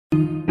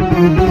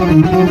Alright,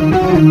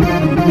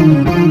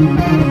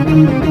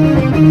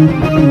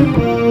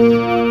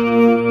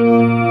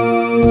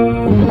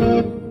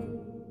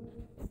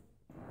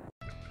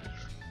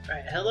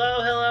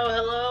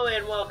 hello,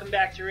 and welcome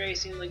back to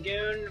Racing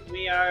Lagoon.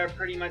 We are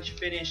pretty much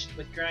finished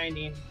with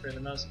grinding for the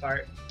most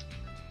part.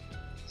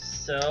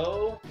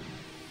 So,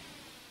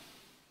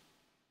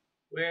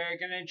 we're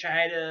gonna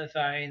try to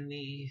find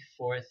the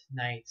fourth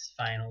night's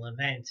final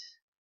event,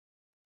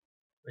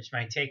 which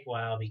might take a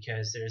while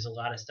because there's a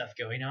lot of stuff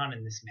going on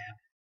in this map.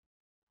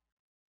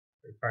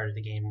 Or part of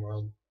the game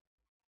world.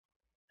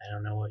 I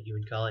don't know what you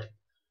would call it.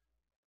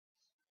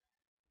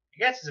 I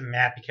guess it's a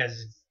map because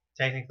it's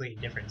technically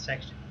a different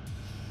section.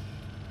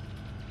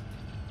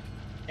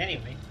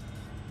 Anyway,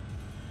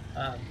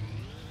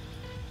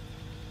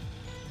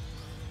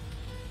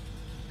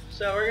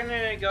 so we're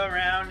gonna go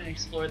around and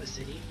explore the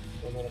city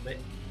for a little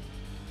bit.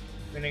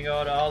 We're gonna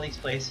go to all these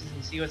places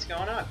and see what's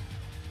going on.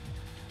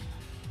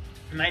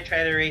 I might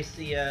try to race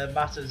the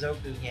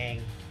Basazoku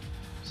gang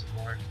some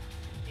more,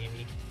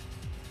 maybe.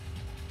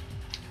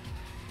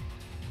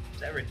 Is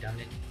that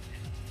redundant?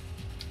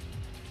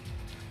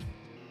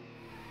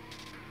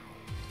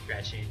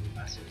 Scratching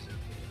Basazoku.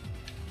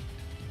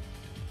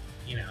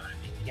 You know what I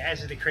mean. The guys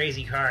with the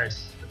crazy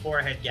cars. The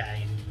forehead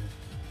guy and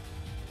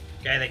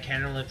the guy that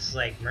kind of looks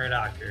like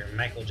Murdoch or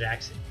Michael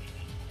Jackson,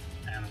 maybe.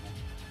 I don't know.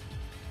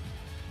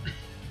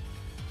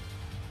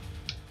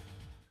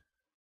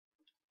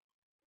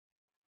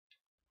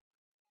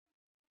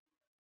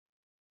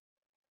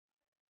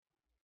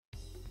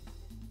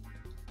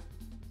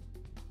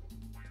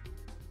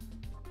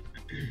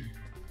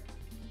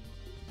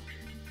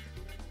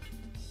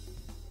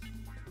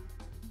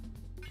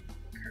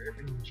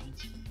 Carbon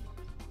GT.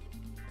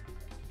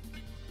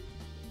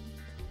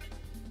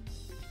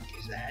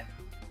 Is that?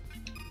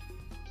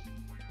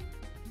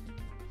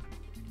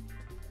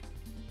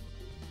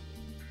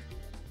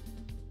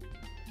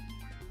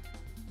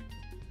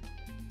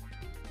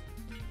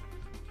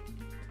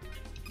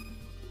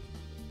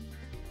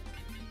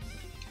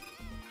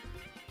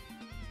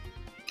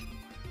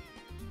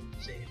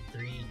 Save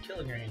 3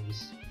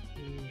 kilograms.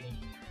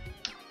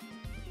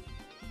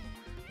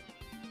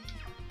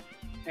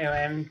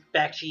 Anyway, I'm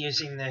back to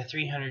using the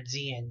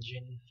 300Z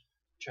engine,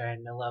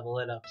 trying to level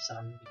it up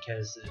some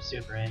because the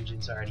super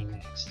engine's already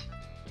maxed.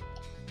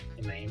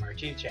 And my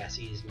MR2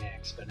 chassis is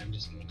maxed, but I'm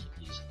just going to keep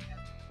using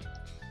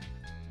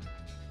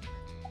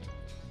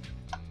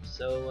that.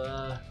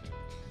 So,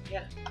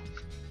 yeah.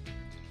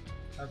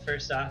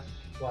 First off,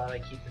 while I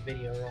keep the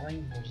video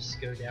rolling, we'll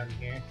just go down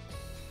here,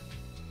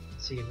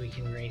 see if we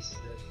can race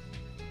the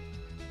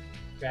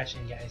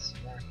Scratching guys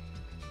some more.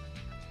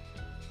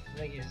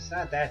 Like, it's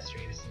not that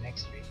straight, it's the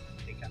next street.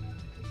 I think I'm on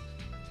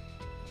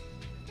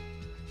it.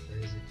 Where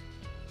is it?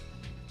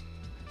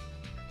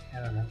 I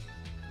don't know.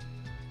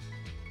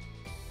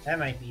 That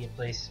might be a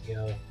place to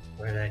go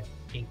where that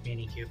pink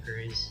Mini Cooper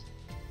is.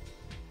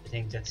 I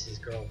think that's his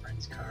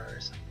girlfriend's car or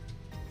something.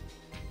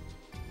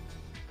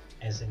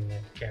 As in the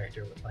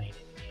character we're playing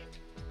in the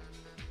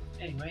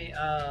game. Anyway,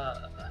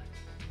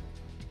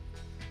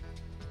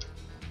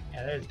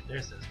 yeah,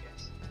 there's those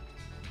guys.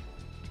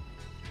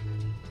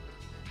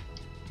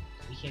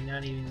 We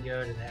cannot even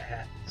go to that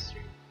half of the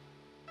street.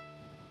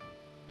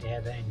 They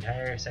have the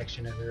entire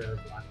section of the road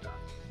blocked off.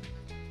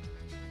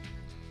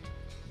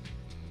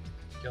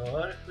 So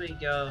what if we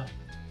go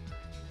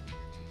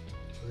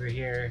over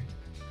here?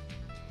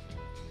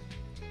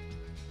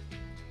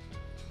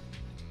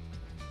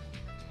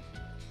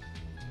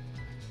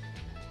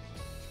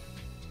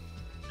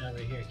 Over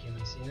here, can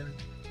we see them?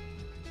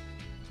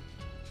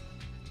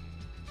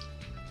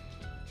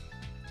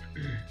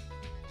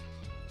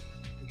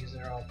 Because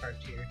they're all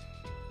parked here.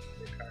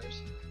 Their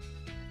cars.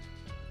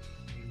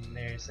 And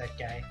there's that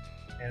guy.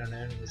 I don't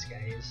know who this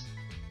guy is.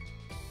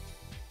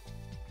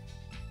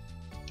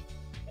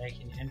 I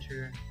can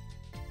enter.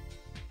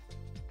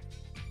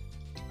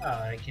 Oh,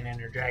 I can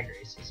enter drag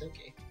races.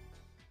 Okay.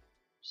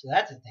 So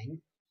that's a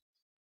thing.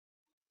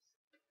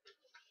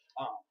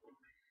 Oh.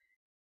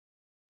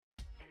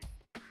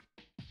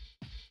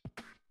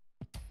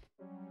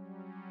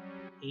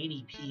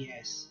 $80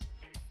 PS.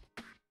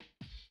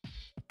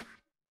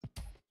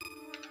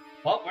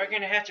 Well, we're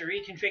gonna have to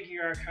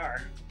reconfigure our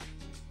car.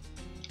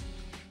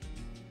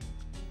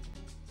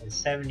 It's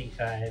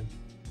 75.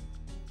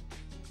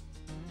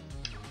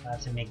 Not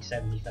to make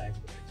 75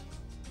 work.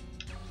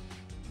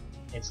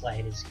 It's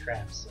light as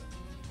crap, so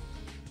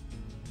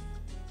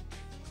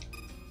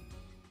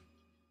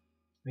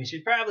we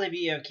should probably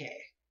be okay.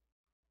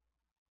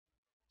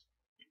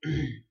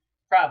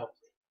 Probably.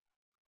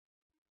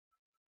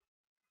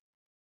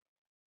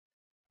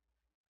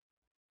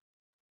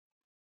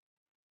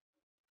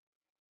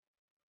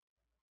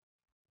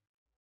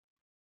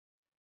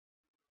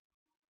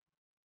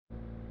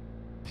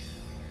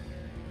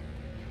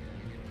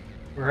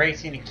 We're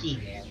racing a key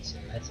man, so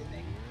that's a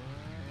thing.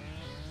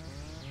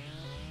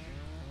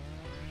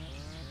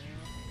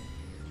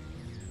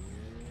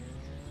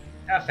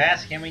 How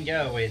fast can we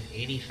go with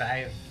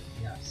 75,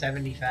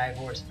 75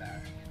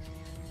 horsepower?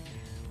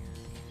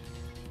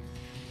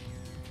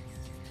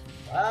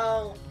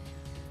 Well,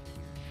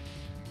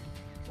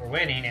 we're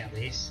winning at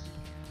least.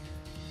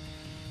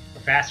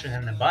 We're faster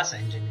than the bus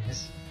engine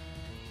is.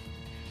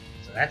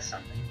 So that's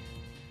something.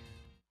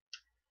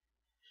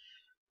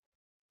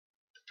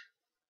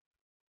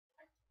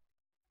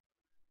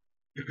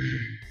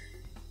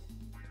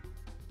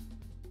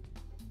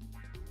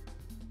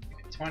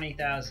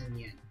 $20,000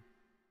 yen,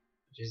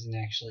 which isn't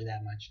actually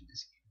that much in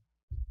this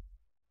game.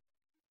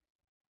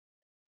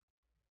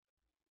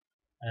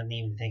 I don't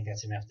even think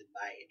that's enough to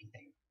buy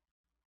anything,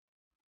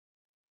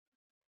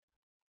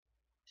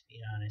 to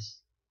be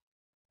honest.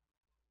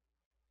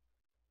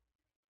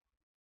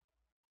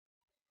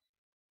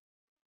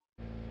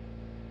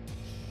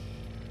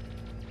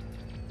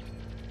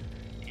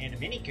 And a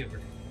Mini Cooper.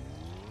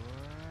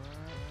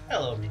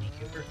 Hello, Mini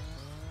Cooper.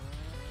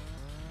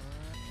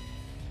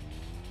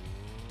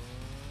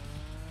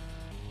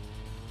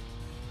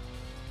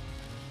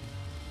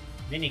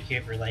 Mini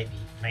Cooper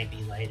might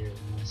be lighter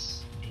than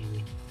this,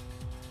 maybe.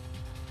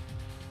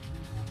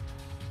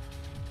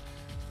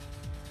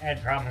 I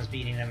had problems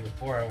beating them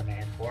before when they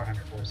had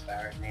 400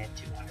 horsepower and they had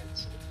 200,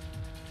 so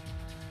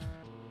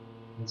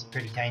it's a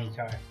pretty tiny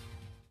car.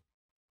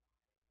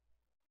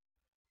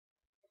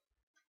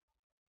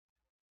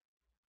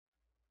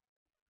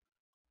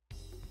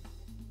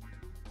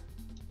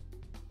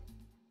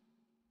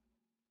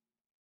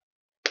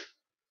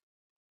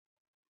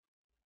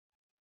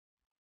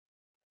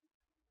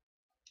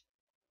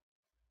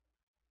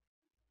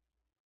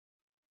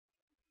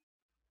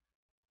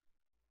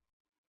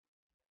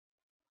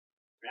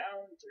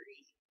 Round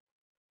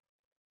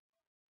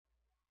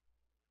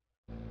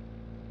 3.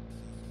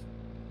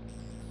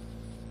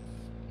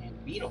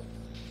 And Beetle.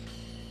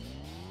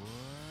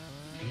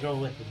 Beetle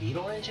with the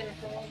Beetle engine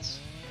for once?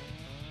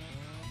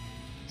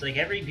 It's like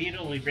every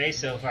Beetle we've raced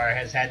so far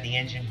has had the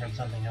engine from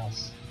something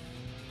else.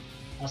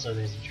 Also,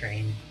 there's a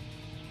train.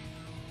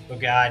 Oh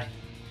god.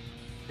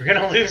 We're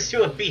gonna lose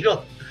to a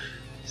Beetle!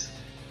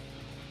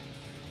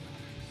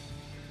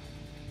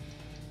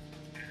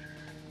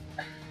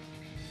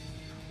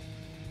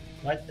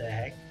 What the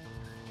heck?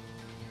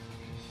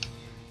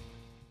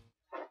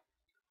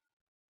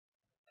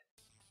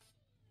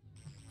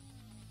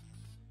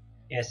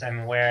 Yes, I'm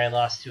aware I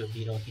lost to a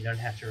Beetle. You don't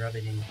have to rub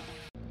it in.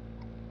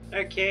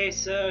 Okay,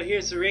 so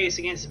here's the race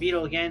against the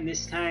Beetle again.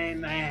 This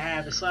time I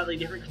have a slightly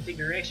different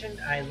configuration.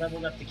 I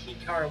leveled up the key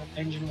car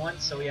engine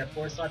once, so we have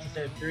 4 slots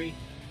instead of 3.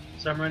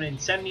 So I'm running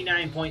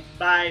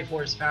 79.5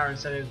 horsepower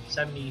instead of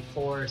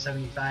 74,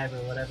 75, or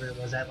whatever it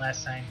was that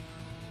last time.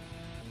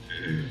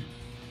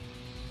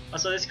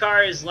 Also, this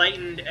car is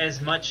lightened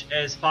as much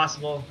as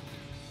possible.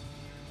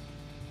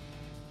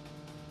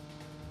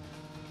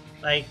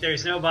 Like,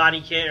 there's no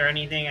body kit or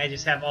anything, I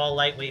just have all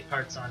lightweight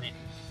parts on it.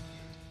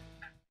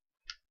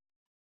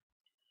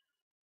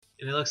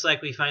 And it looks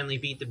like we finally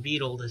beat the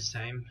Beetle this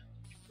time.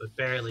 But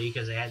barely,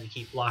 because I had to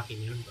keep blocking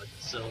him, but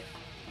still.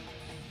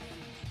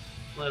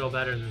 A little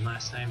better than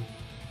last time.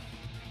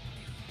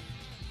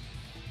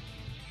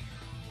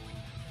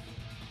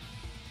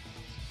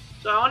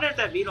 So I wonder if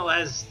that Beetle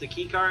has the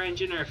key car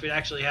engine or if it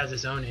actually has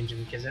its own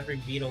engine, because every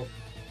Beetle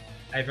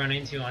I've run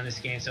into on this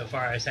game so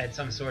far has had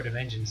some sort of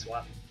engine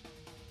swap.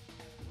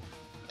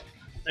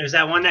 There's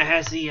that one that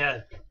has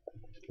the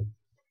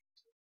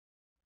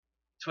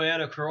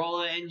Toyota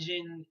Corolla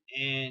engine,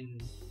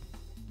 and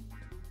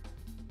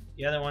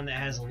the other one that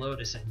has a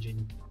Lotus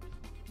engine.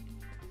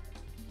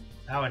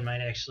 That one might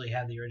actually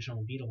have the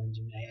original Beetle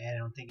engine. I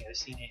don't think I've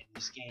seen it in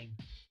this game.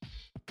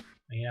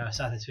 You know, it's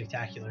not that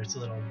spectacular. It's a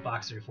little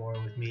Boxer 4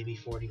 with maybe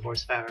 40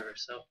 horsepower or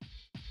so.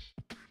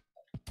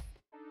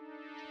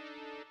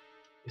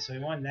 Okay, so we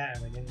won that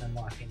and we didn't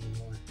unlock any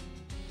more.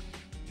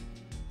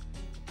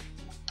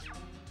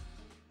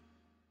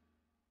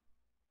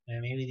 And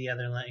maybe the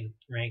other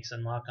ranks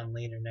unlock on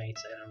later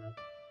nights, I don't know.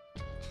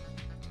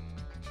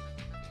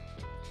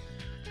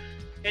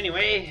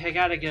 Anyway, I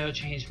gotta go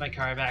change my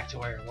car back to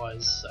where it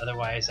was.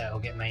 Otherwise, I'll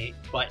get my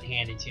butt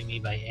handed to me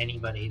by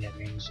anybody that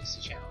manages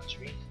to challenge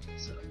me.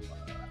 So,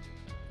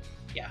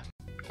 yeah.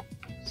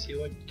 See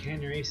what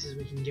kind of races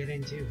we can get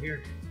into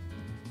here.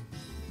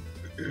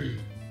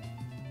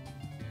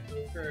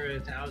 Over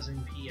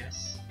 1,000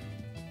 PS.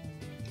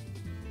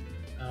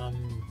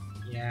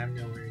 Yeah, I'm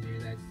nowhere near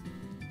that.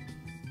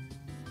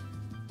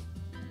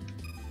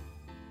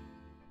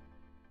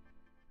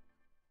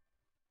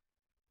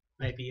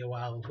 Might be a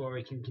while before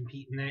we can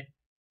compete in that.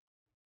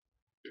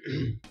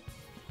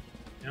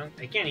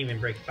 I can't even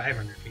break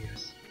 500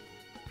 PS.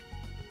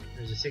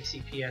 There's a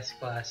 60 PS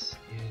class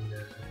and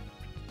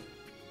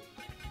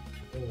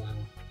oh wow.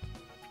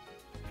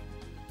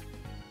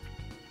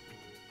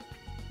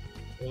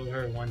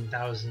 Over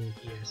 1,000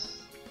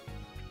 PS.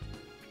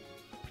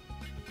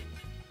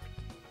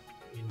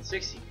 And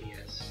 60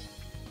 PS.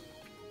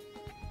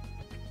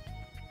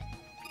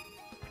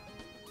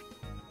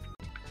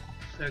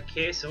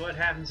 Okay, so what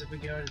happens if we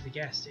go to the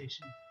gas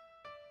station?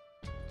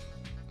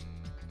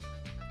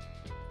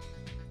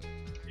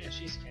 Yeah,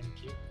 she's kinda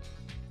cute.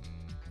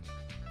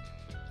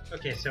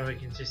 Okay, so we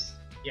can just...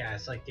 yeah,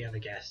 it's like the other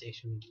gas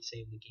station, we can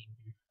save the game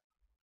here.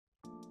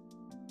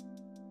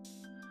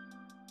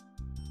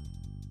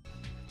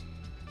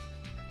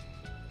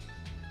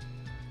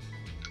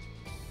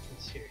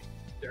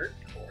 dirt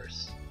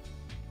course.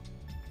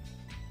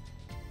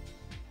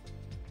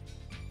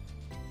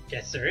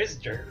 Guess there is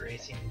dirt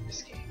racing in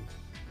this game.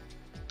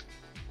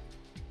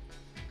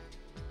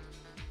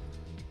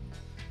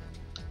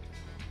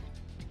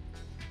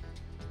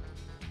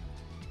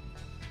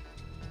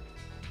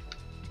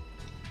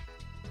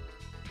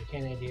 What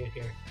can I do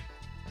here?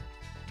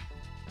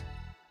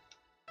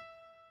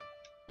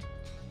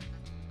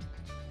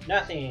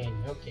 Nothing.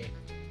 Okay.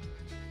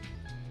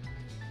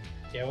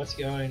 Yeah, what's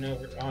going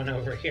on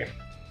over here?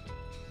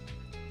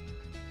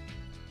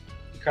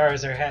 The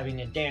cars are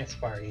having a dance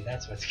party.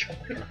 That's what's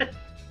going on.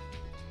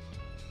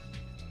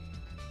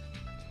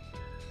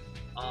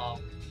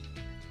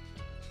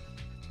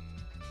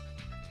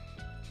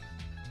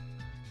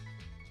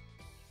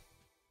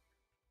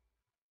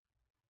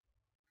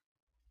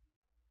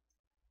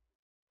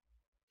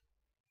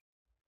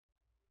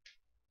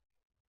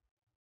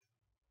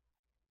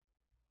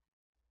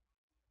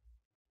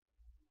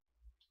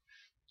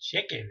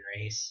 Chicken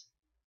race?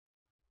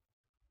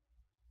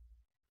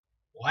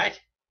 What?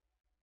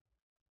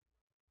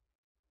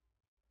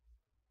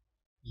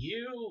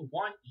 You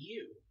want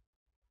you.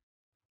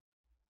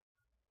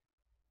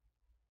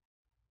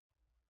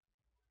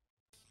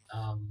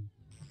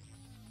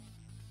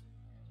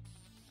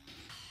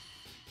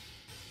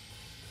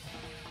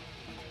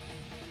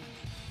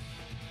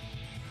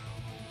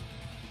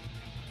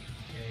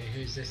 Okay,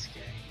 who's this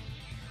guy?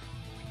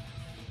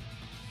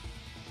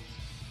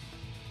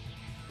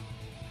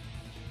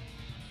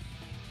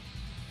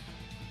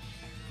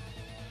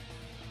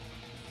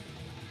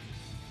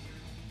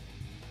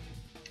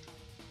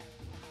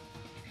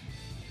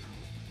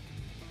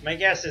 My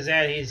guess is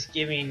that he's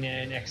giving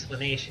an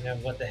explanation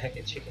of what the heck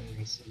a chicken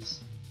race is.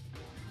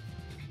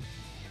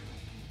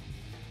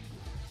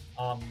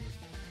 Well,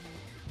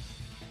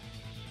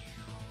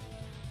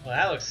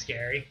 that looks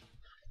scary.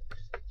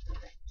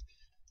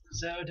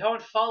 So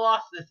don't fall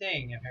off the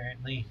thing,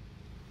 apparently.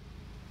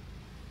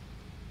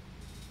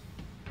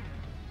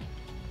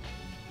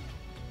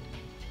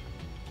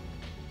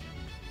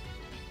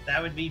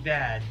 That would be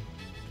bad.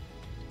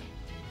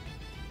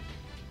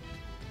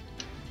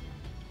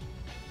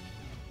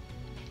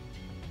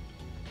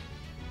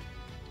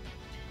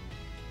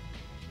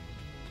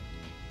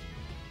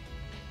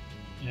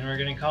 And we're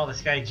gonna call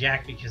this guy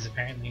Jack because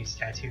apparently he's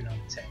tattooed on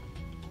his head.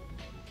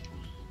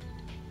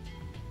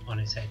 On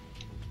his head.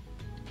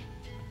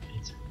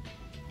 It's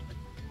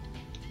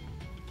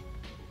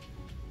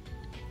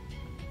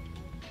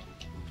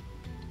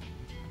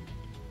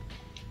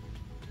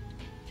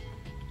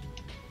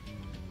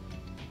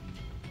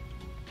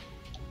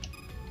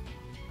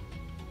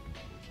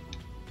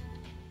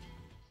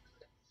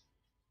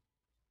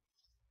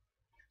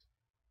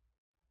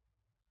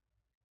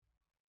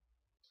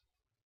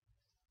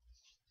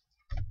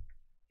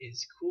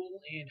is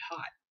cool and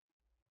hot.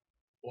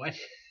 What?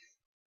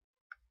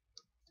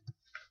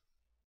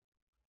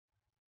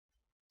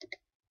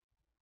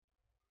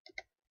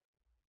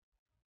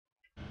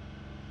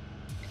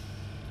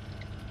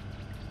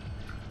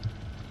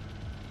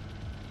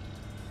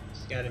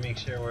 Just gotta make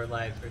sure we're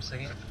live for a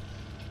second.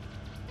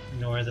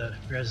 Ignore the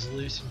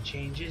resolution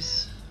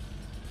changes.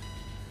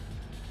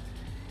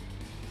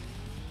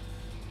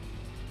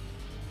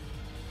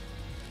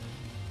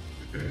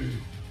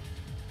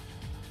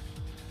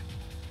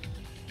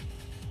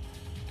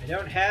 I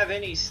don't have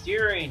any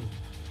steering.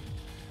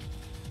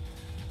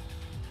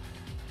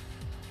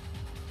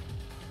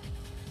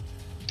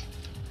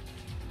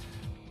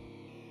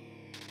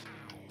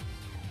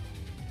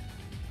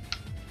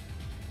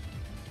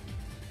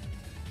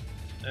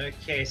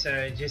 Okay,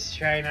 so just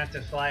try not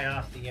to fly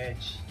off the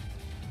edge.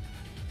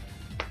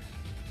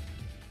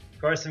 Of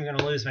course I'm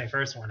gonna lose my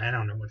first one. I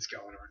don't know what's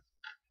going on.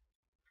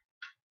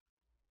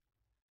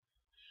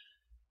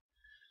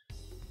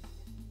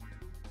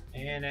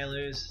 And I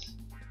lose.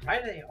 Why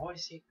do they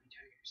always take my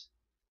tires?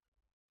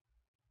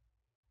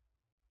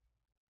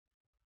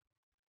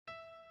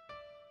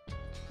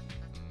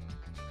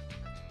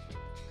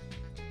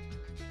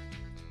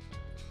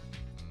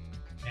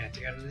 I have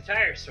to go to the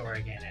tire store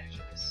again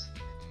after this.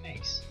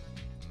 Thanks.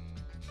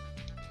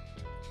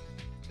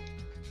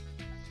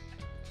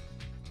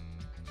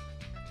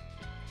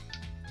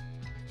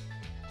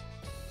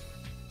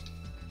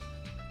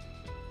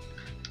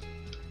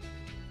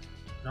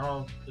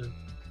 No, the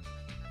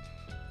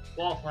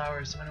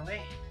wallflowers went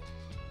away.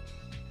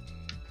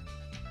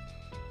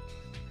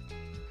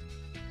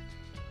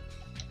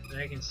 But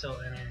I can still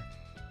enter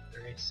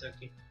the race,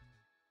 okay.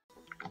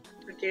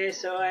 Okay,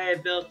 so I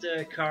built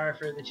a car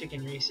for the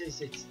chicken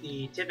races. It's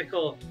the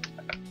typical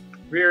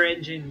rear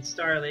engine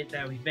Starlet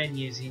that we've been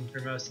using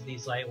for most of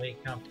these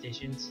lightweight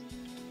competitions.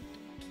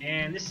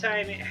 And this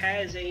time it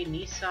has a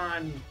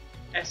Nissan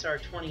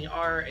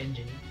SR20R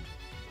engine,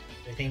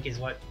 which I think is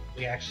what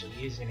we actually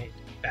used in it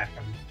back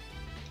when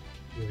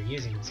we were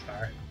using this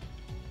car.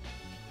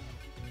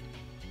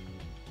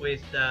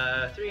 With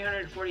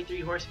 343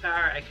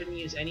 horsepower, I couldn't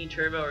use any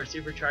turbo or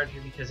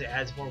supercharger because it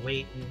adds more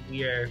weight, and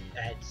we are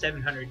at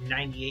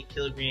 798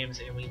 kilograms,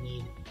 and we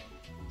need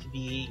to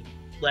be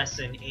less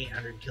than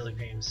 800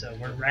 kilograms, so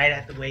we're right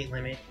at the weight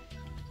limit.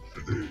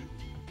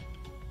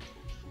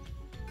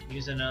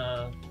 Using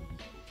a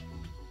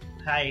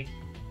high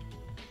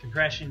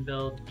compression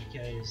build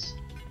because,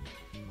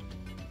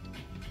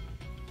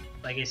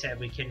 like I said,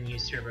 we couldn't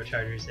use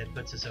turbochargers. That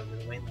puts us over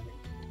the weight limit.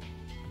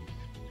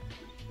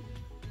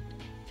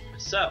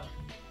 So,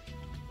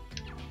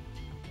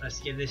 let's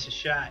give this a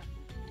shot.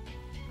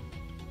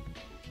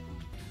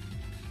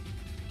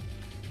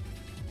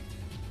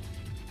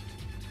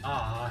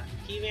 Aw,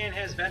 Keyman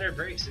has better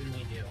brakes than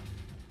we do.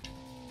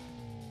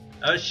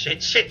 Oh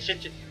shit, shit,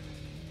 shit, shit.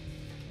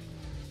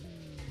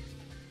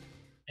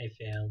 I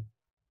failed.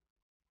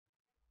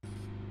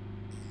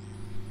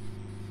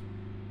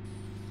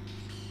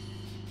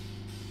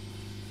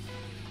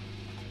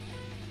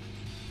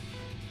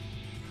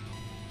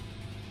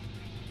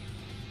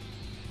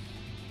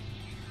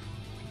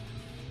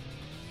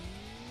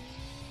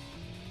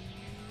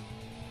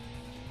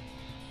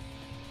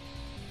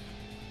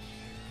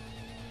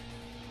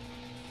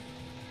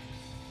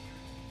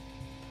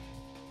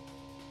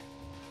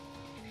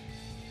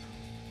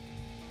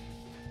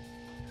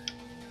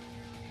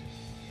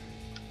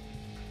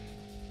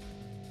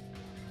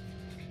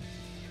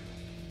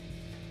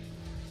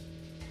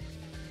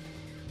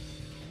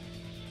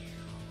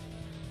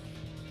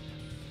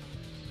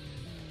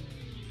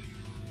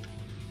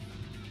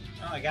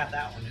 Oh, I got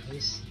that one at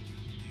least.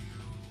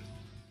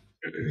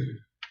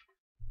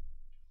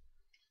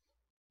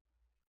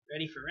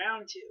 Ready for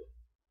round 2.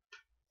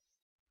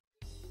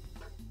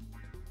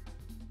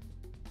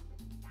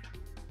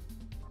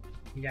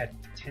 We got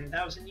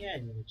 10,000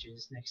 yen, which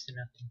is next to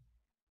nothing.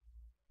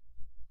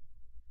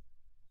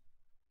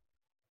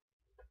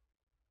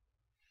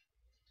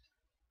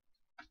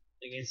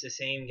 Against the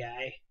same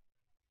guy.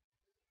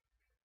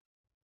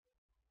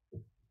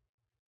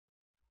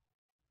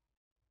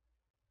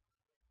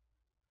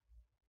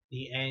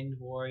 The End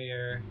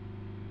Warrior.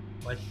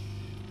 What?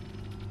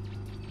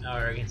 Oh,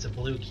 or against a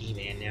blue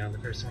Keyman now. The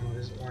first one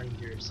was orange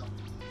or something.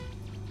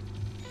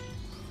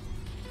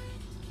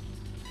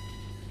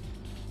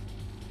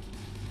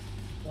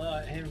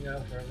 Let him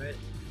go for a bit.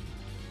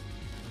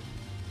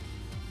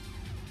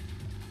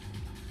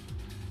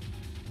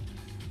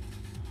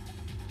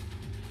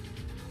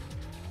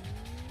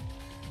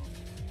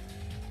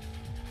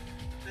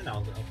 And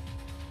I'll go.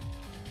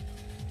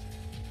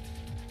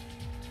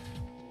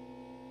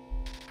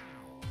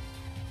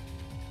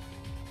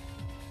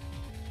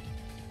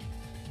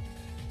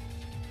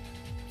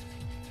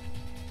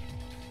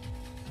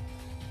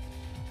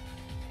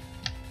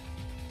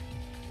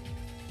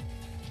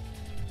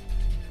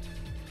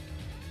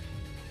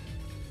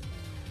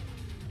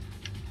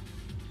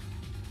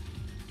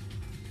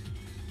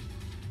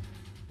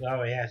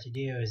 All we have to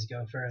do is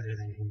go further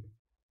than him.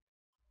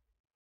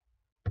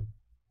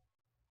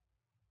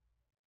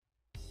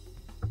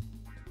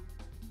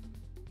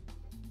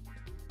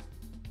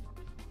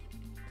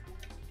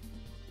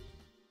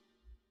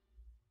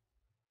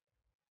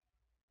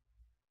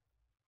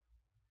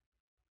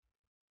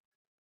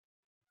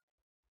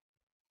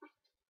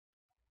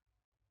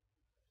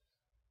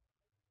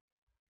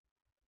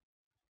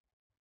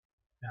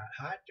 Not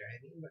hot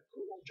driving, but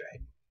cool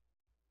driving.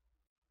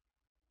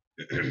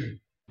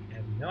 I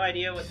have no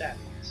idea what that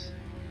means.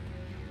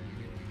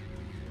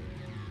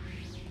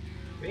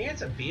 I think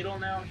it's a beetle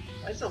now.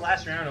 Why is the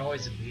last round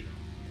always a beetle?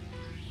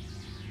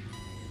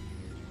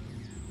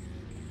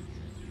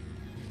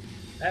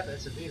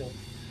 That's a beetle.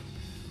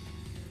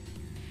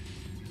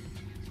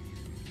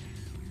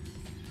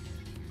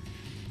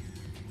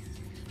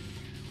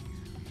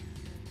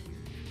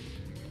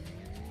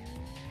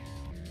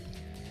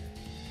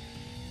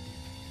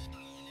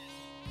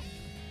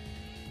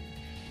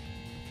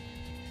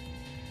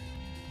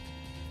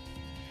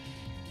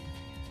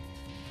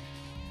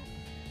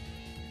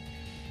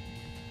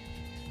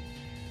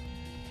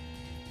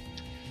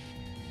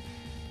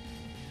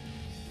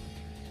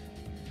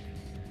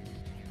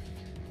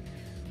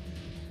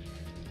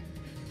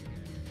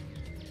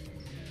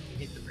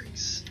 Hit the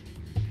brakes.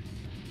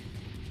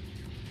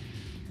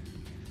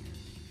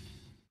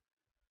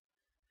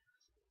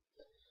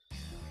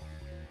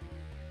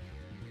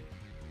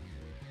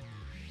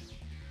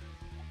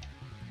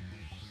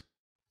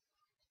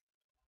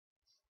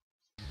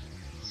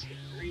 Let's get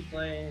the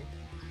replay.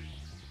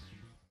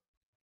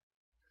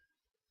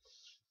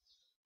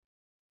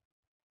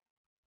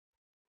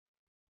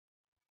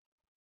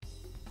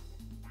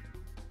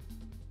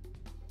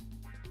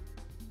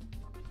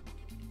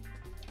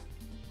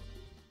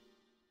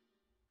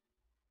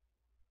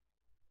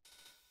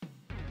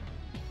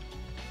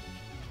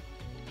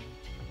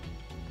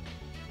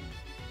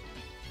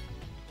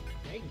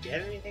 Did I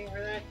get anything for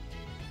that?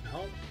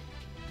 No.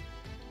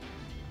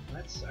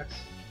 That sucks.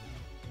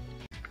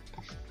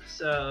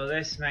 So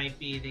this might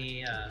be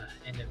the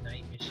end of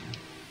night mission.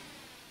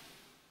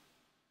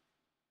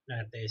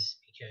 Not this,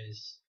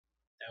 because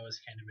that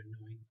was kind of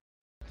annoying.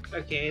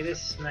 Okay,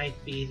 this might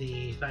be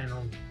the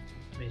final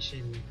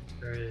mission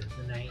for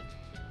the night.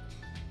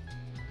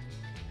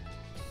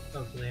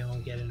 Hopefully I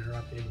won't get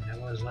interrupted. I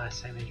was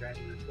last time I tried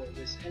to record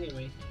this.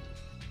 Anyway.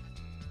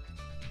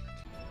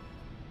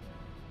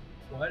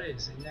 What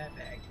is in that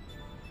bag?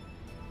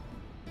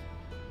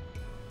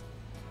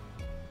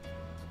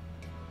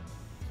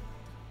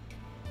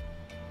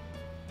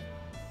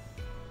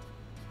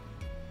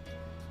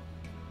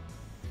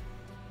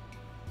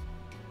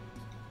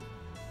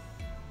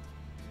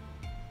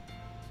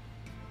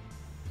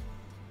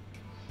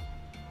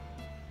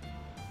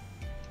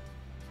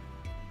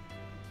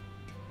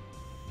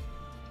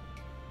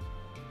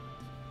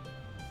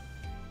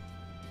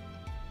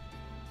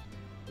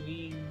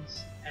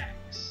 Queen's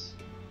Axe.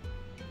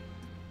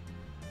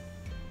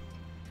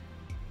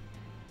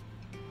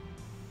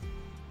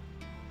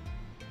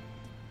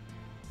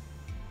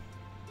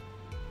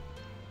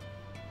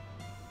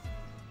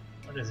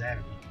 What does that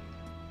mean?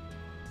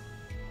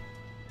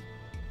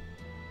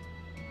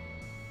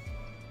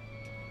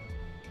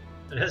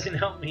 It doesn't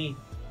help me.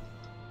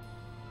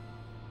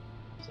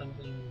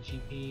 Something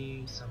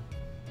GP, something.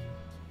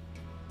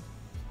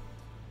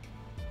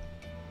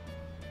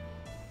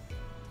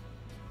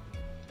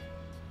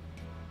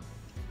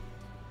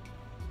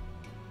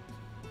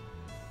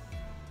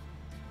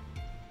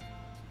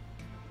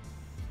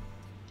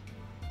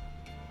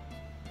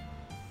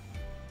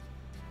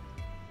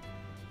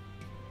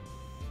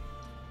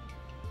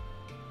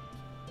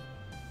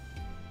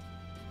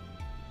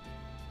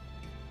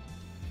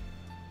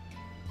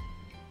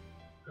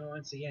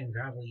 Once again,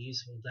 probably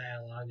useful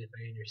dialogue if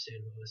I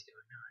understood what was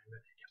going on,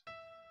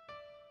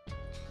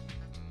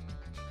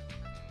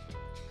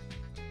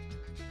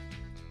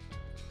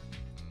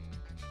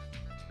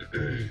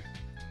 but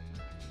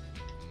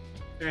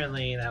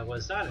apparently that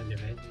was not an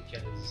event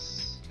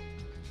because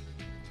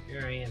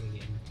here I am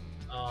again.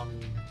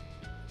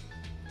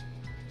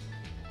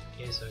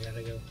 Okay, so I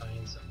gotta go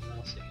find something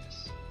else, I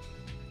guess.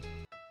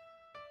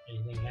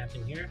 Anything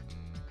happen here?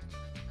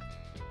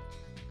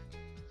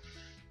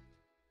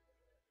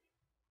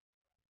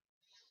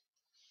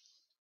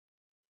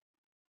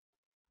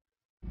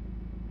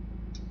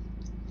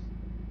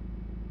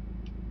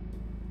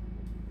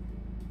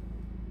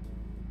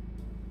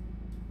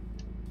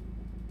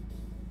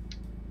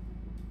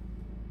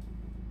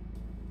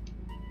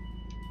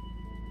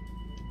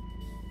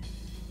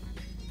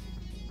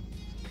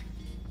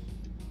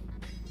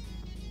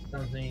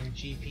 Something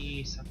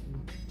GP,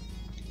 something.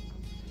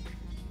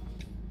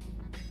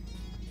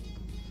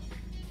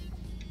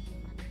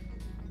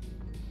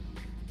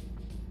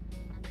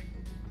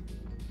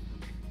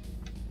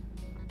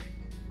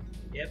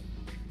 Yep.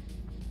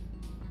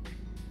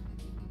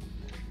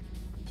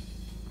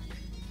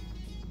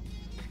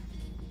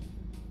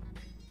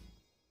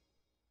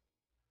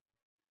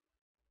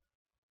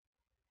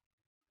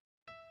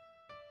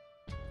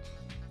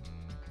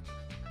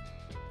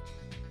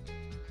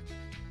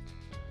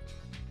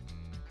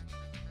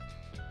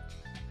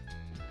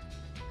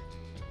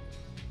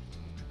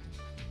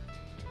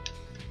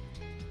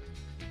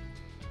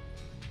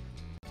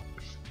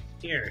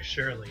 Here,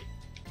 surely.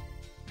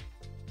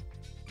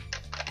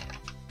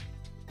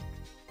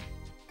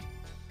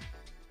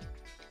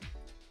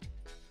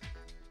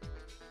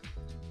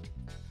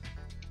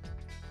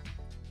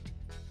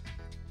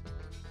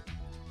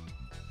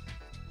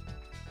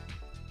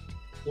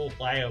 Full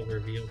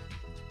flyover view.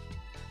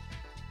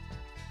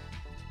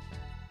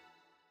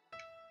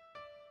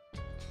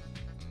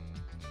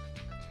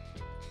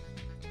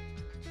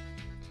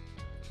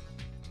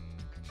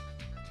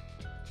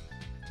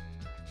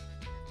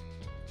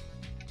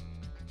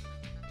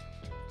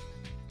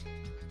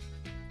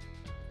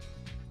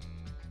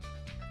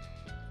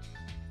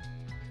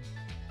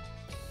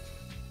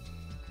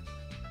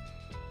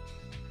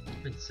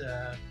 It's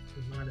a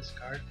modest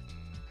car.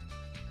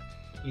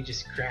 You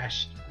just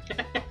crashed.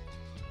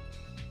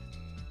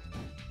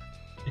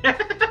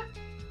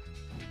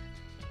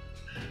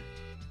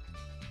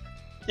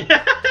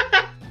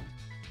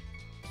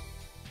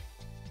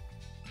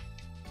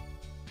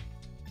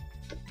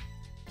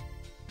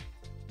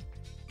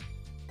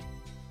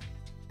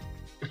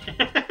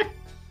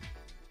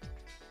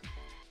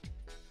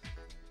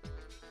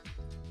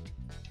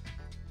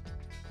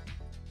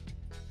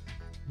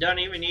 Don't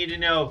even need to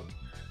know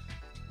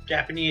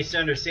Japanese to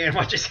understand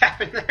what just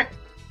happened there.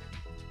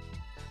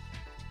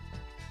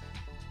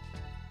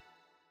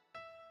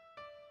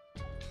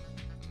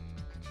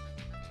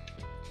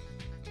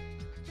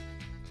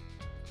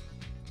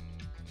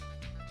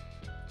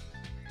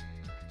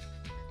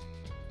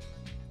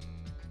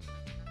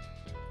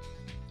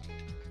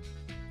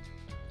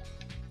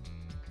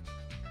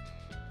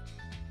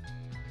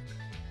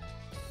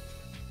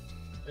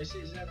 This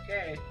is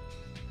okay.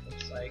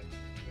 Looks like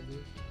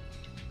maybe.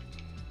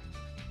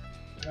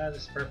 What about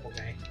this purple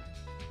guy?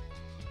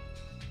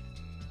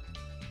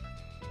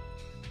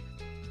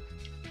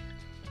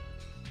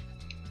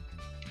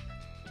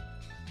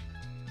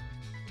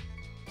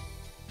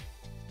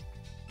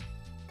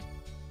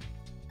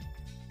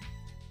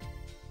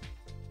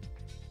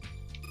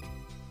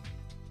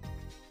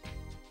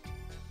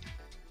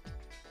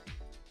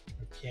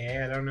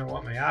 Okay, I don't know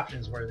what my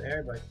options were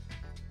there, but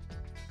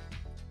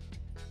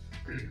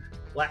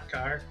Black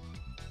car.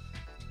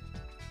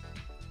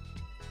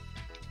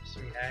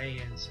 Sweet eye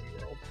and some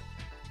roll.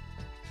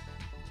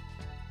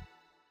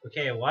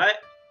 Okay, what?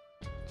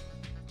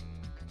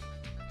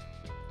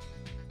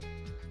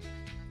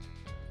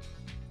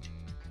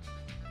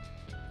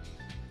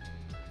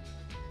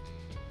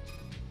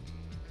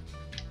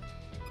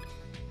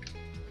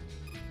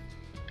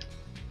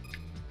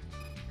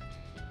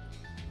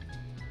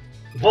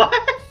 What?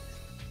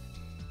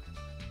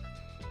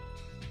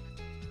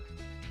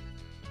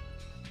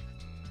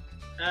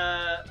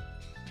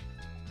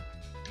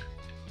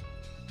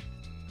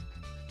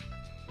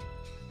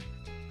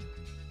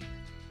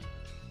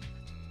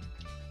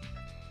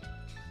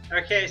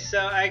 Okay,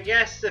 so I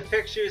guess the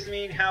pictures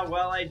mean how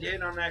well I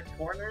did on that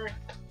corner.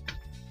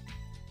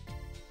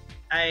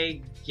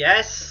 I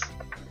guess.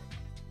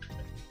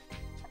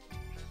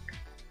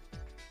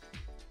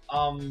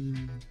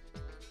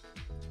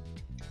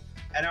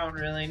 I don't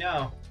really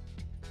know,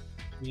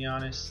 to be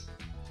honest.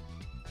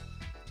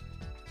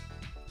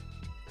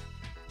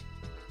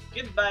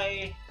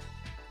 Goodbye.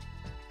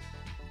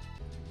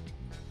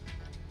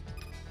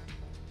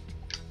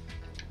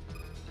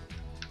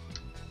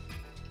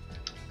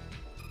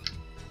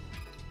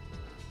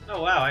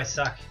 Oh wow, I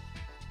suck.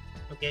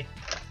 Okay.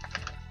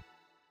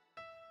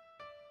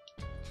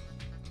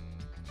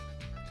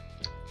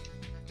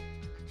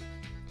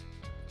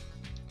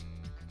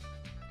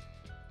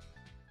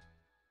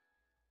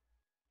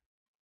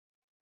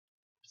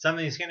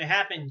 Something's gonna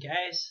happen,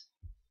 guys.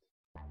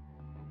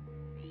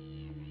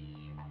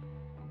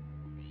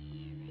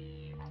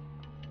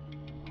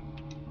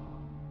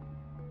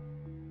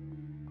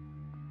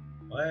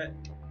 What?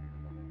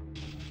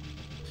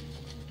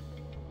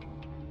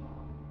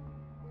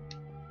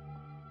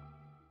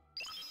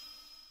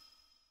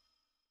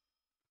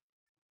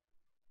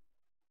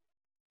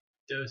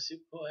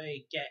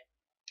 Dosukoi get.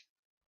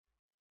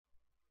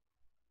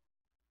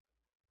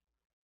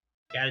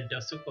 Got a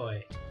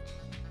Dosukoi.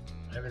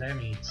 Whatever that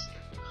means.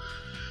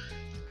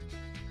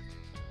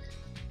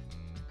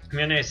 I'm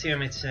gonna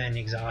assume it's an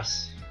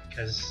exhaust,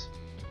 because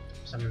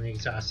some of the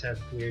exhausts have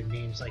weird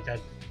names like that,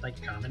 like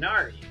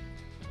Kaminari.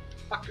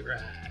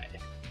 Fuckerai.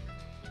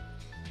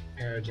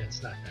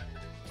 Aerojet's not that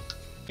bad.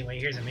 Anyway,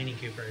 here's a Mini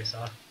Cooper I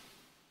saw.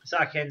 I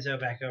saw Kenzo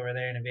back over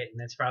there in a bit, and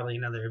that's probably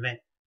another event.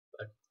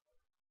 But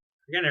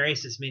we're gonna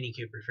race this Mini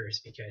Cooper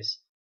first, because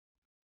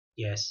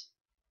yes.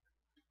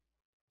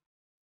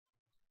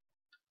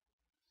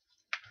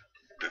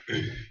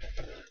 These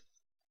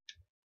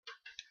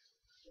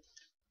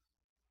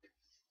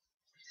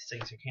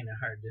things are kind of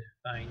hard to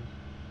find.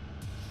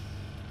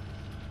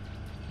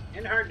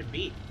 And hard to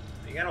beat.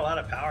 They got a lot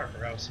of power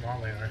for how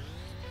small they are.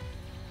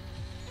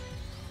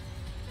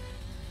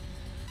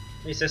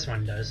 At least this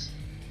one does.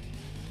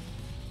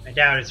 I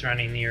doubt it's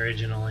running the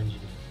original engine.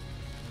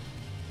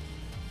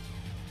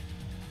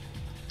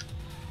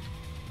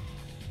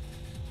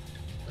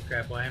 Oh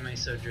crap, why am I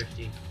so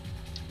drifty?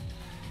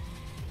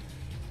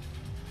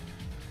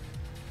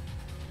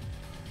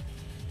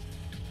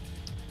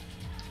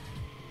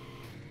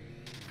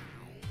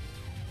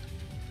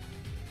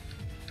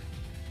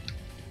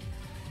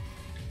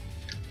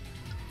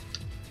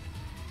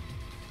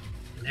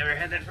 Never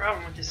had that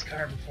problem with this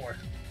car before.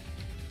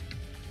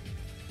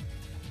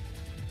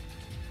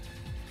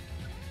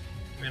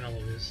 I'm gonna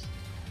lose.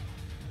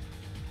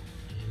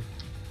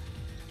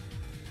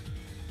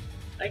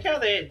 I like how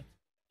the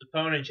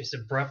opponent just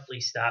abruptly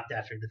stopped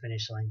after the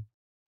finish line.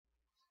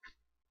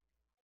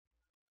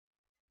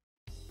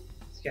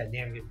 It's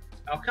goddamn good.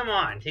 Oh, come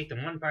on! Take the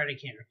one part I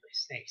can't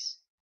replace. Thanks.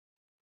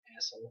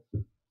 Asshole.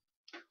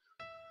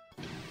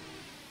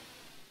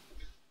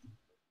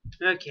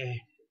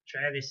 Okay,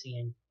 try this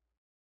again.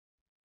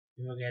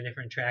 Maybe we'll get a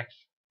different track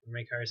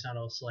where my car's not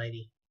all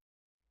slidey.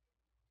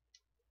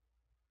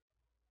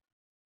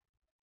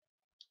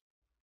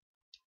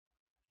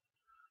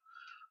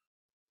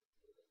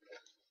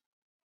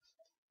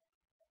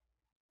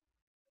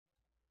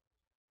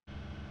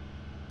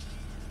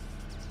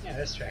 Yeah,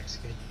 this track's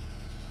good.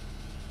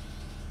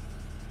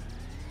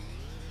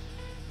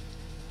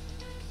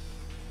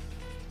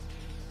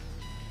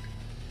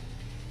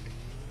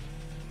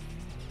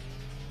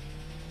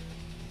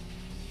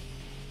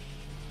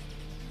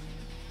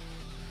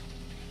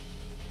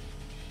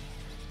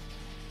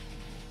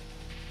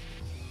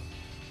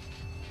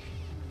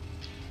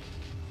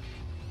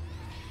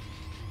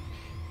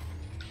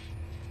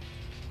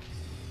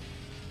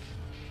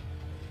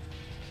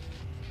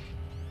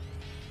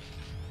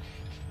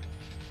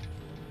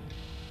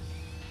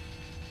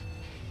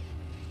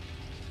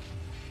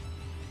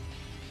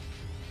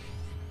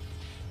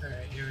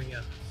 Alright, here we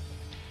go.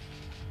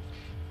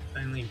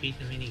 Finally beat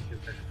the Mini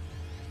Cooper.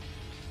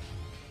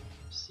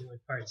 Let's see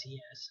what parts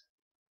he has.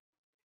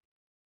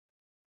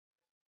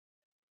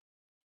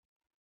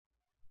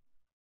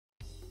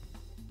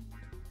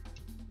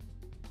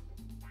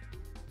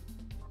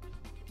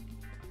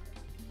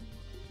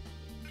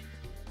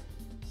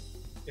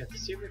 Got the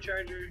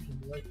supercharger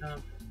and the light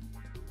pump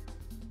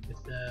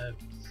with the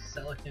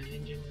Celica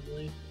engine, I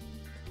believe.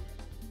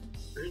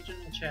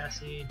 Original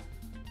chassis.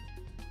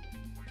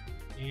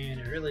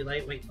 And a really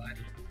lightweight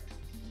body.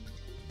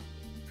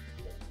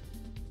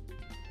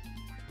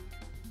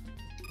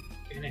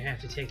 Gonna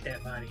have to take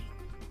that body.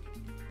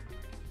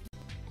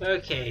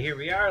 Okay, here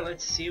we are.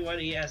 Let's see what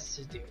he has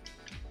to do.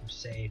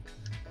 Save.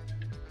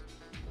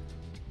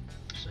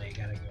 So you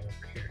gotta go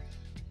over here.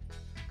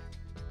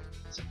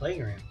 It's a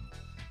playground.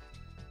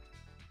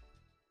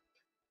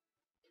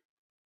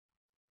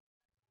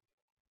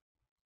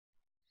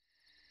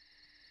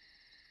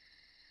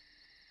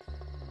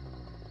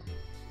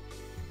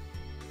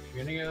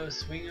 You're gonna go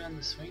swing on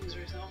the swings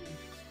or something?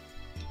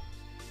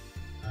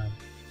 I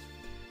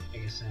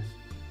guess so.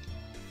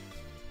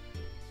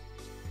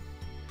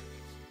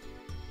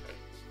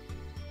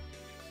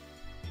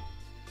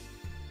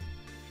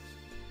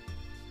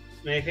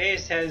 My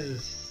face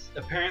has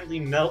apparently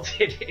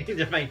melted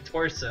into my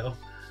torso.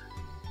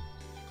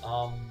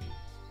 Or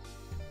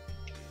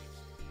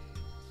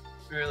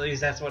at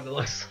least that's what it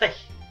looks like.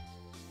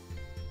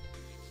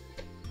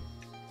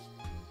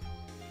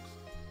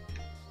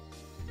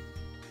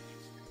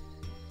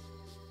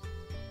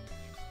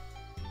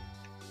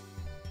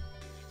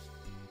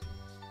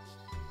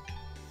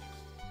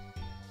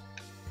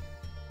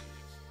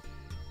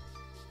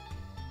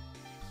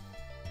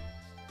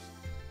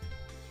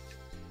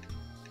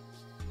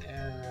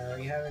 Are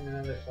we having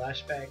another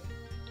flashback?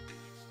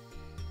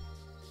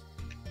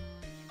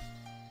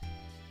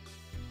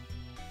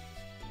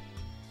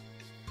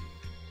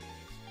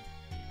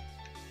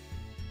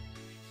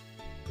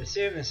 I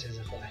assume this is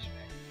a flashback.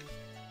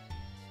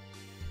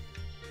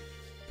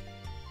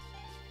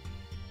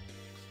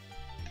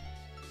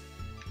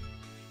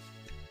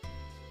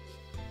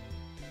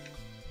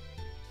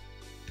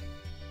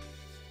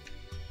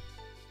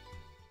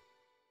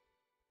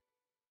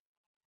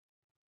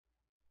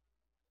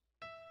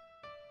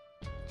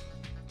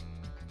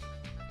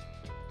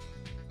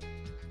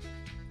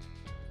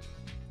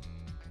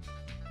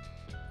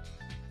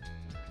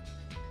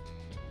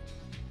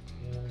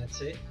 And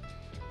that's it.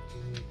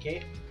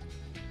 Okay.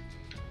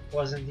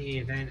 Wasn't the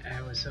event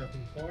I was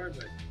hoping for,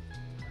 but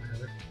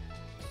whatever.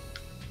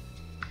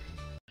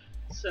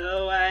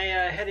 So I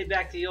headed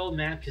back to the old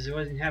map because I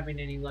wasn't having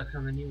any luck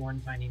on the new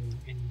one finding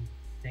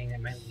anything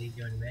that might lead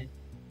to an event.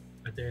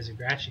 But there's a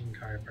Gratchin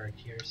car parked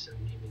here, so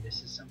maybe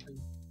this is something.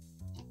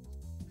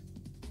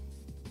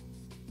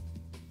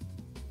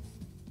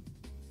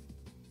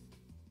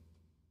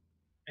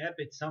 Yep,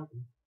 it's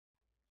something.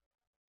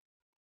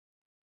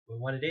 But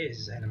what it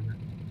is, I don't know.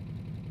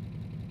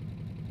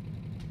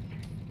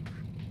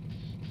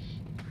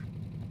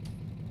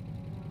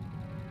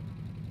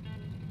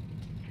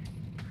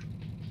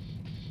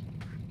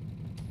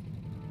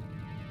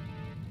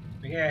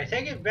 Okay, I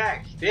take it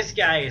back. This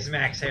guy is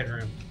max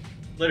headroom.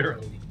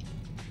 Literally.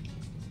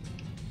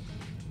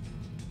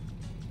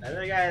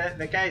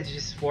 That guy's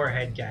just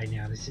forehead guy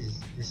now. This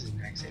is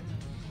max headroom.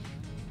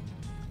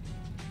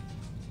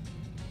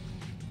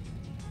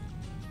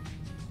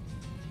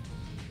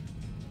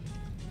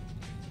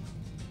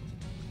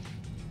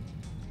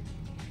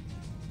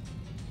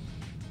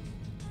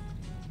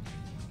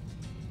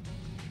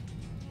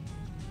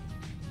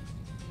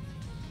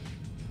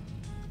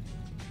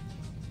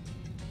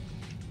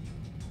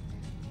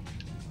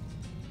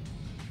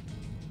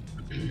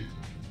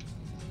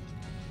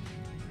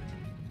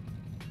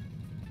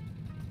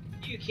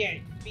 You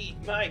can't beat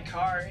my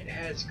car, it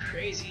has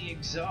crazy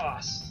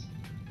exhaust.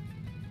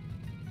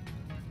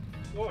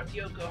 North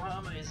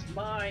Yokohama is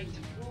mine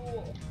to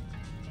rule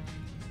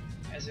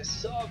as a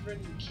sovereign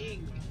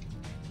king.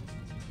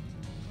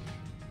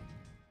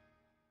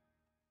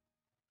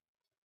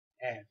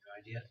 I have no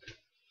idea.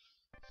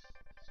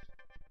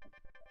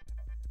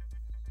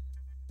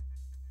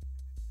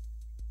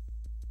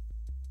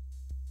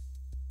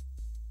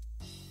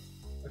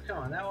 Oh, come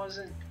on, that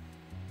wasn't...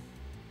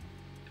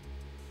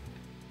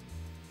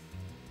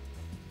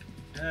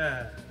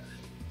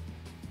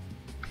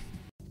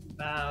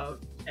 about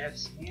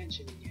F's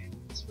mansion again.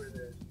 That's where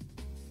the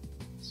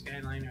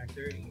Skyline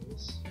R30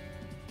 is.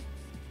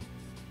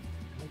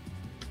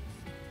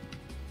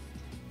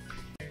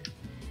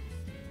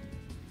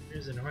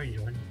 Here's an orange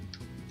one.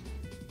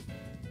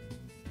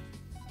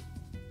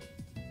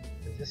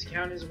 Does this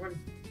count as one?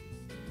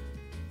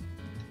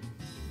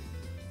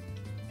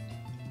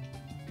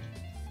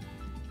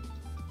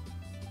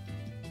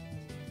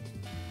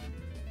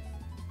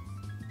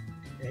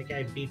 That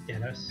guy beeped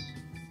at us.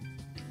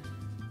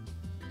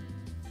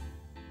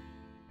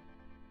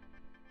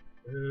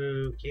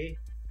 Okay.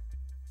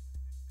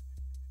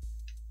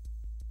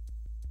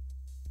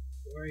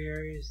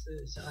 Warrior is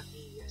the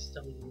Saki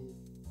SW.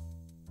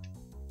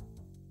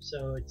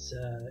 So it's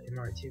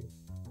MR2.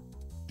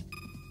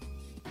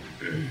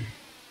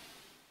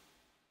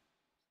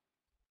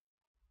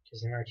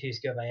 Because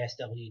MR2s go by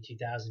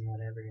SW2000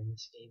 whatever in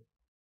this game.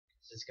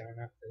 Because it's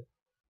gone off the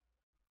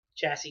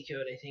chassis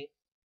code, I think.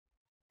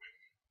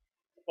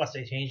 Plus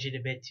they changed it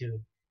a bit to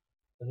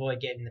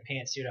avoid getting the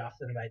pantsuit off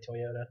them by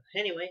Toyota.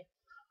 Anyway.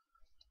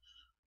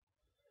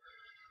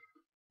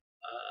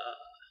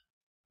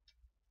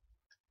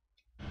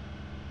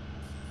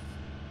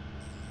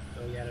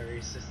 Oh, we gotta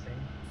erase this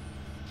thing.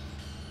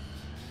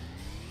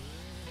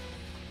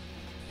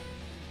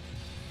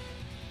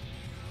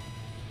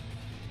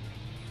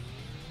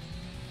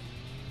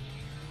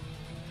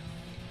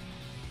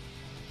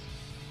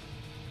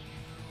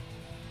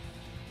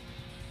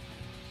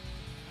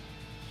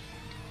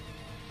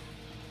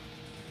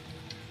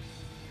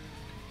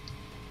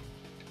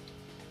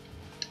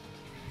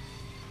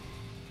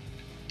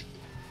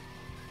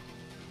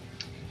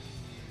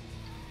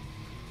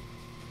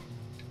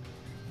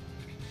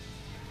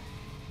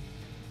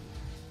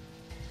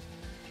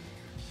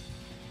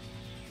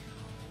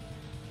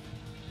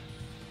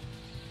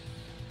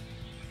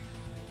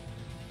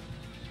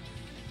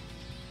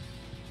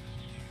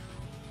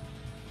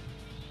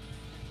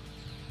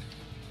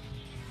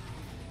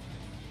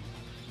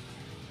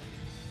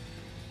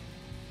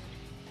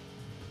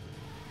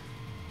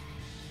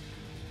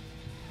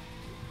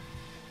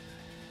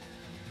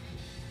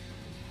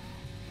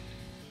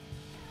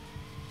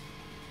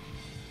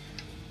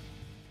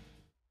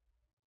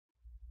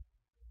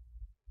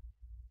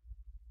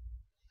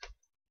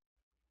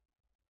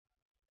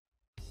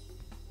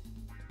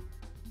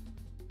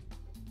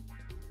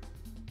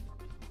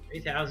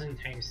 3,000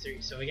 times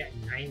 3, so we got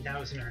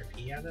 9,000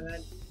 RP out of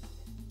that.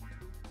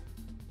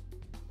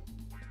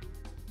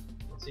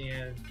 Let's see,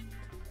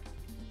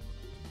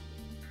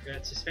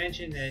 got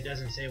suspension, and it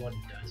doesn't say what it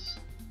does.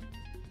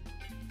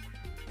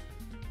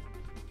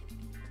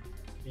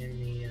 In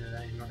the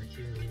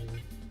MR2.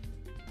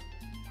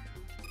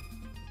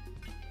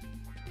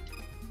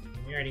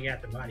 We already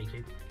got the body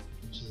kit,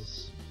 which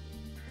is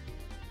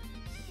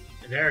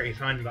a very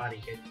fun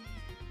body kit.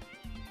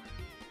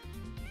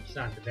 It's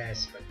not the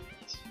best, but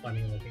it's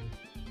funny looking.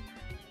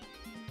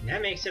 And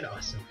that makes it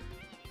awesome.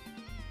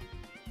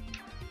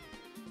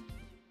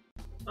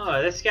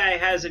 Oh, this guy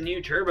has a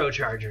new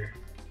turbocharger.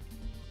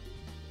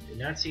 Did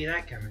not see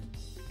that coming.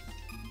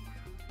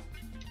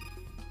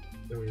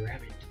 The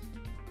rabbit.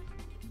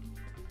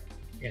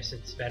 I guess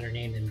it's better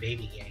named than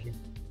Baby Gang.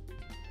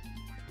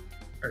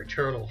 Or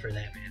Turtle, for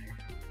that matter.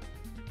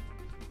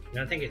 I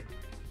don't think a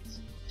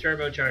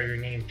turbocharger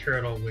named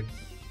Turtle would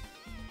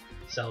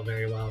sell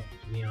very well,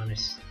 to be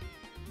honest.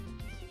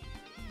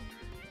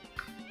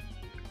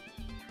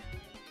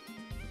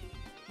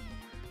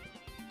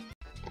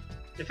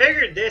 I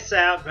figured this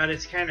out, but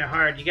it's kind of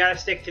hard. You gotta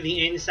stick to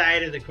the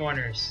inside of the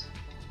corners.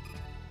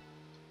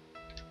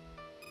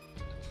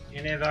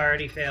 And I've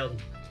already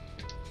failed.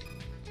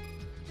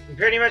 You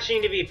pretty much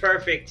need to be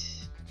perfect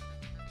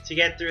to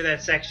get through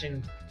that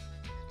section.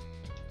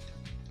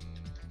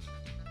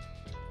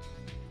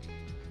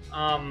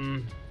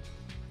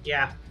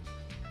 Yeah.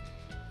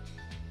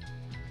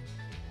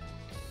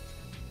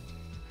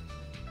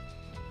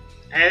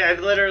 I've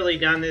literally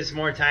done this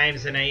more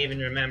times than I even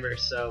remember,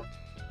 so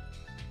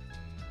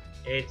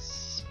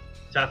it's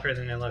tougher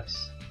than it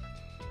looks.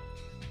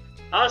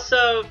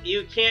 Also,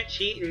 you can't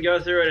cheat and go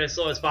through it as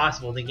slow as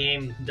possible. The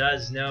game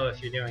does know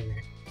if you're doing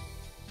that.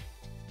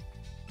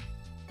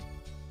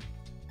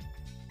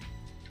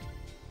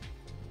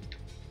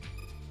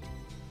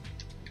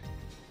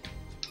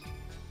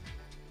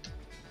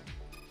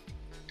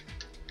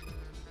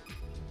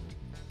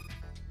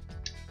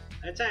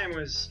 That time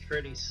was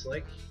pretty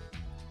slick.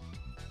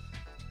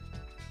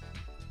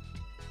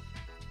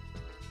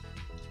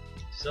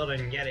 Still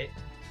didn't get it.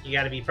 You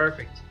gotta be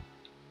perfect.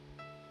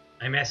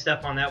 I messed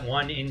up on that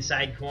one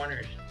inside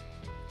corner.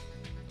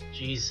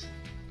 Jeez.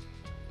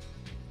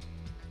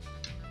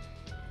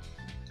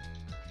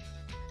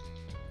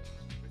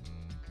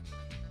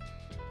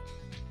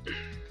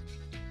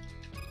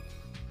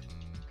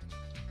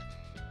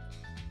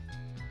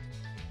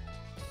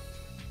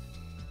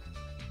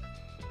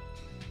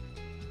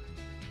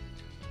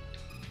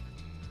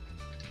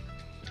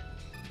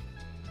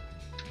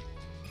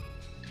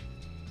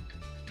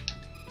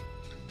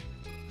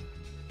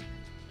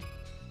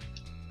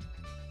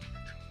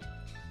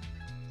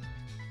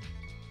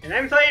 And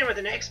I'm playing with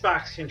an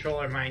Xbox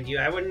controller, mind you.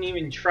 I wouldn't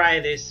even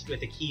try this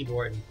with a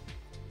keyboard.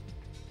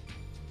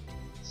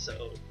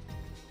 So...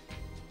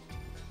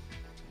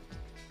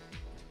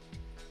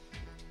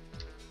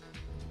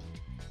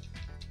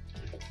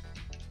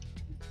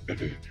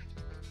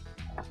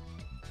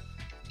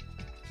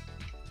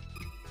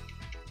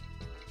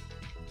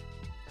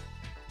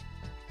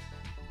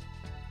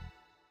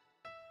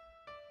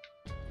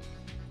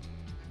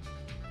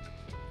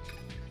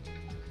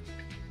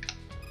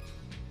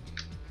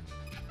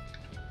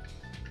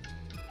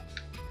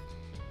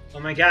 Oh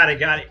my god, I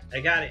got it. I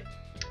got it.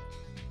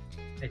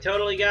 I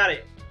totally got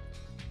it.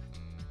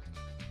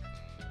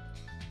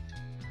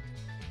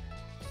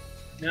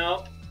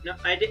 No, no,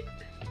 I did.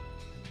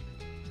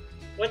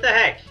 What the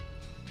heck?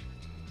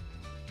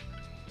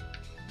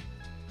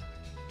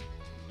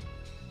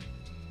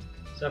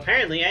 So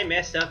apparently I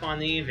messed up on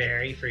the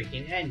very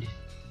freaking end.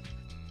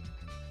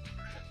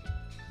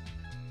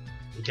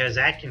 Because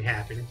that can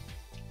happen.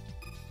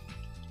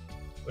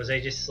 Was I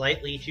just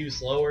slightly too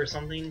slow or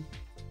something?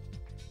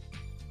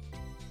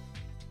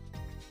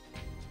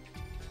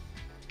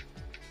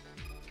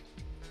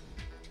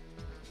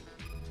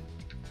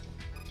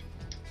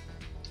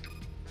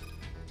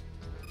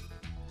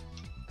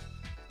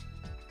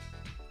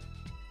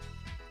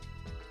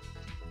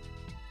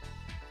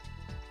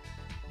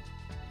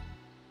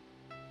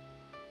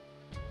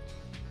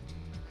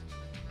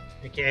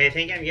 Okay, I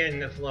think I'm getting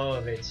the flow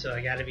of it, so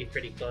I gotta be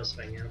pretty close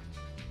by now.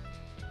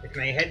 If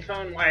my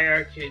headphone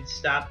wire could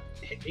stop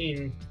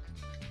hitting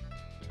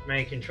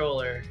my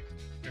controller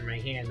or my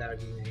hand, that would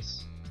be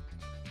nice.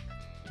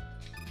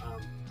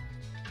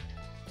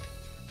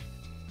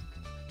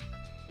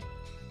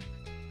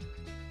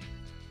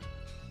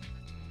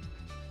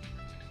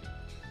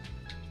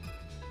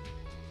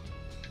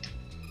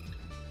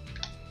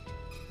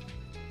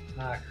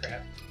 Ah,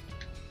 crap.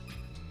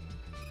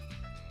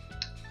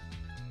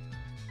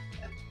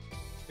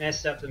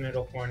 Messed up the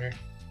middle corner.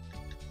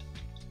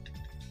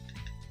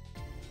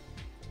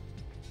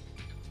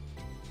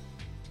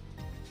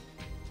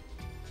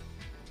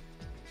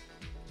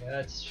 Okay,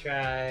 let's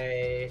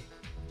try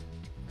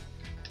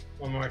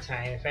one more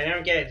time. If I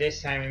don't get it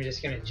this time, I'm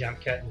just gonna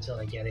jump cut until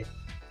I get it.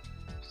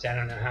 Because I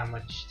don't know how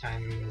much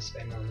time I'm gonna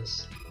spend on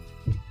this.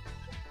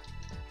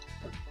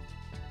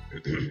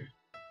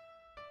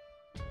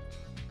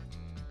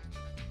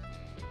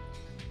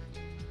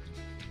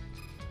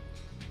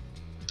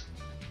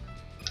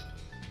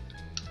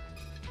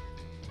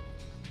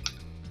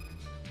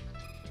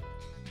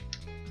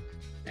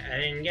 I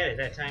didn't get it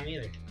that time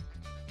either.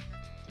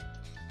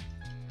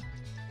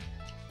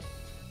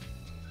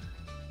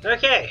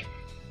 Okay,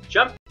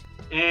 jump.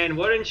 And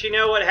wouldn't you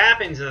know what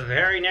happens the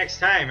very next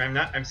time?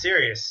 I'm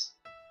serious.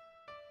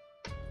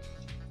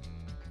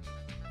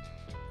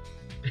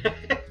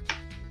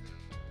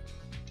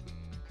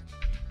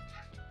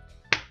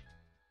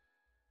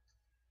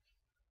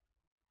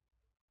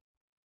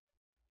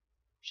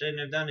 Shouldn't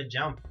have done a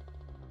jump.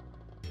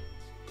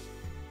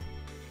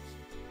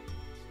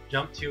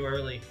 Jump too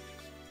early.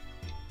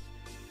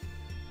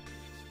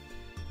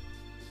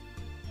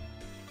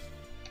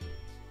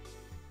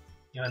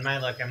 You know, in my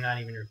luck, I'm not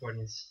even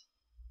recording this.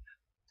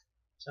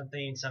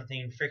 Something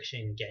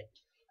friction get.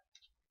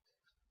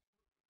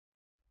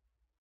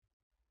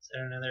 Is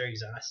that another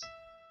exhaust?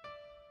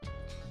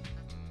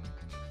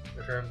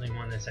 Preferably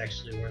one that's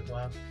actually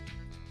worthwhile.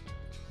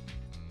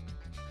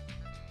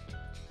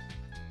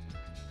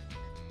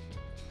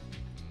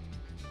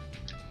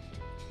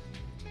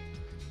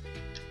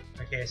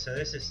 Okay, so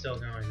this is still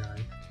going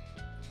on.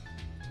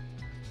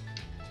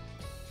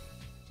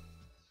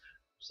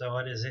 So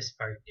what does this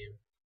part do?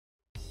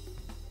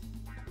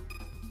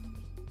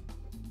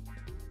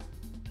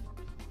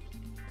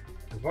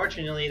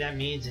 Unfortunately, that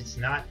means it's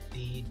not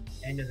the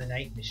end of the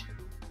night mission.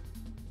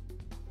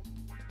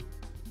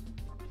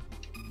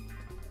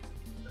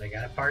 But I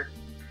got a part.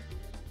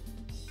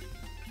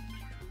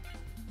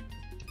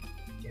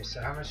 Okay,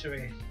 so how much do we...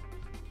 I'm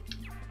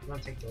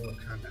gonna take the little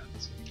compound.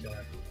 It's gonna kill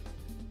it.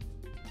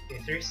 Okay,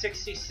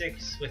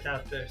 366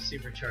 without the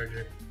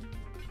supercharger.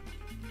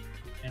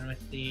 And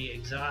with the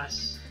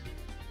exhaust...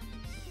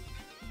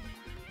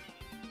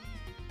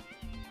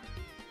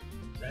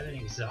 Is that an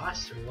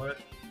exhaust or what?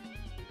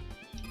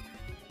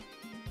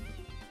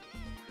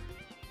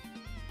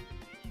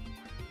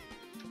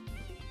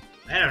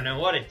 I don't know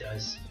what it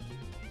does.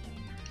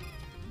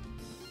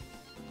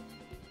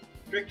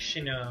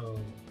 Frictiono.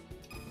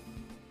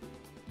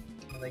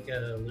 Like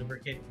a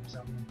lubricant or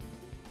something.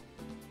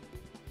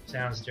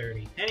 Sounds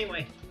dirty.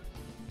 Anyway.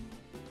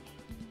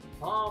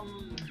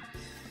 So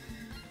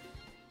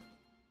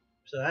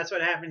that's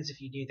what happens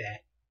if you do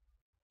that.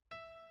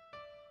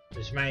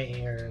 Which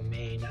may or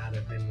may not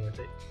have been worth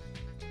it.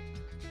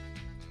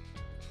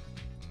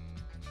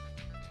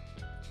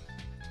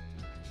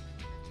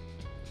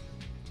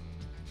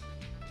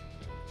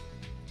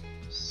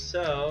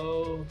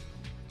 So,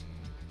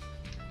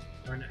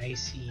 we're on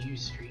ICU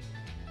Street.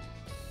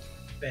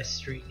 Best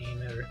street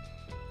name ever.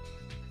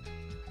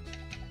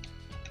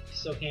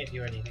 Still can't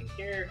do anything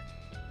here.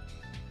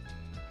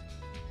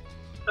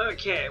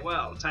 Okay,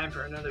 well, time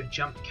for another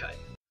jump cut.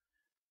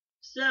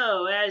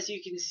 So, as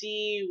you can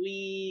see,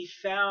 we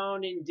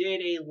found and did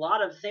a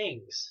lot of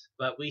things,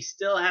 but we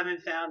still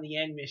haven't found the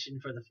end mission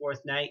for the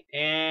fourth night,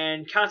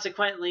 and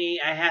consequently,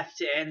 I have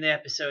to end the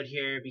episode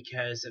here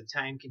because of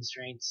time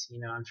constraints. You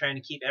know, I'm trying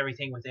to keep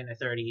everything within a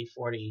 30,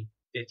 40,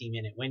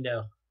 50-minute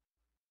window.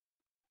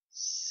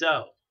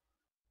 So,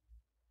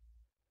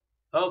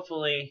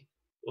 hopefully,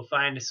 we'll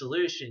find a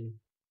solution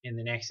in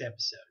the next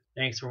episode.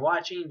 Thanks for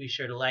watching. Be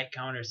sure to like,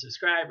 comment, or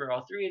subscribe, or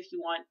all three if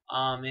you want.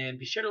 And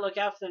be sure to look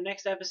out for the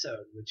next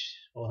episode, which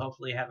will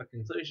hopefully have a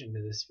conclusion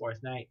to this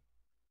fourth night.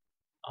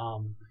 I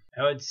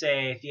would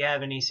say if you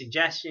have any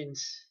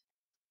suggestions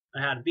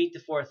on how to beat the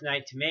fourth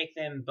night, to make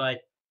them,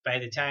 but by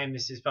the time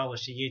this is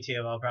published to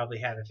YouTube, I'll probably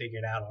have it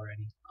figured out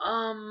already.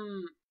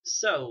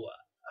 So,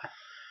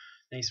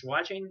 thanks for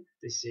watching.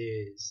 This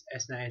is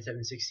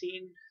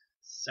S9716,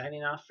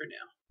 signing off for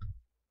now.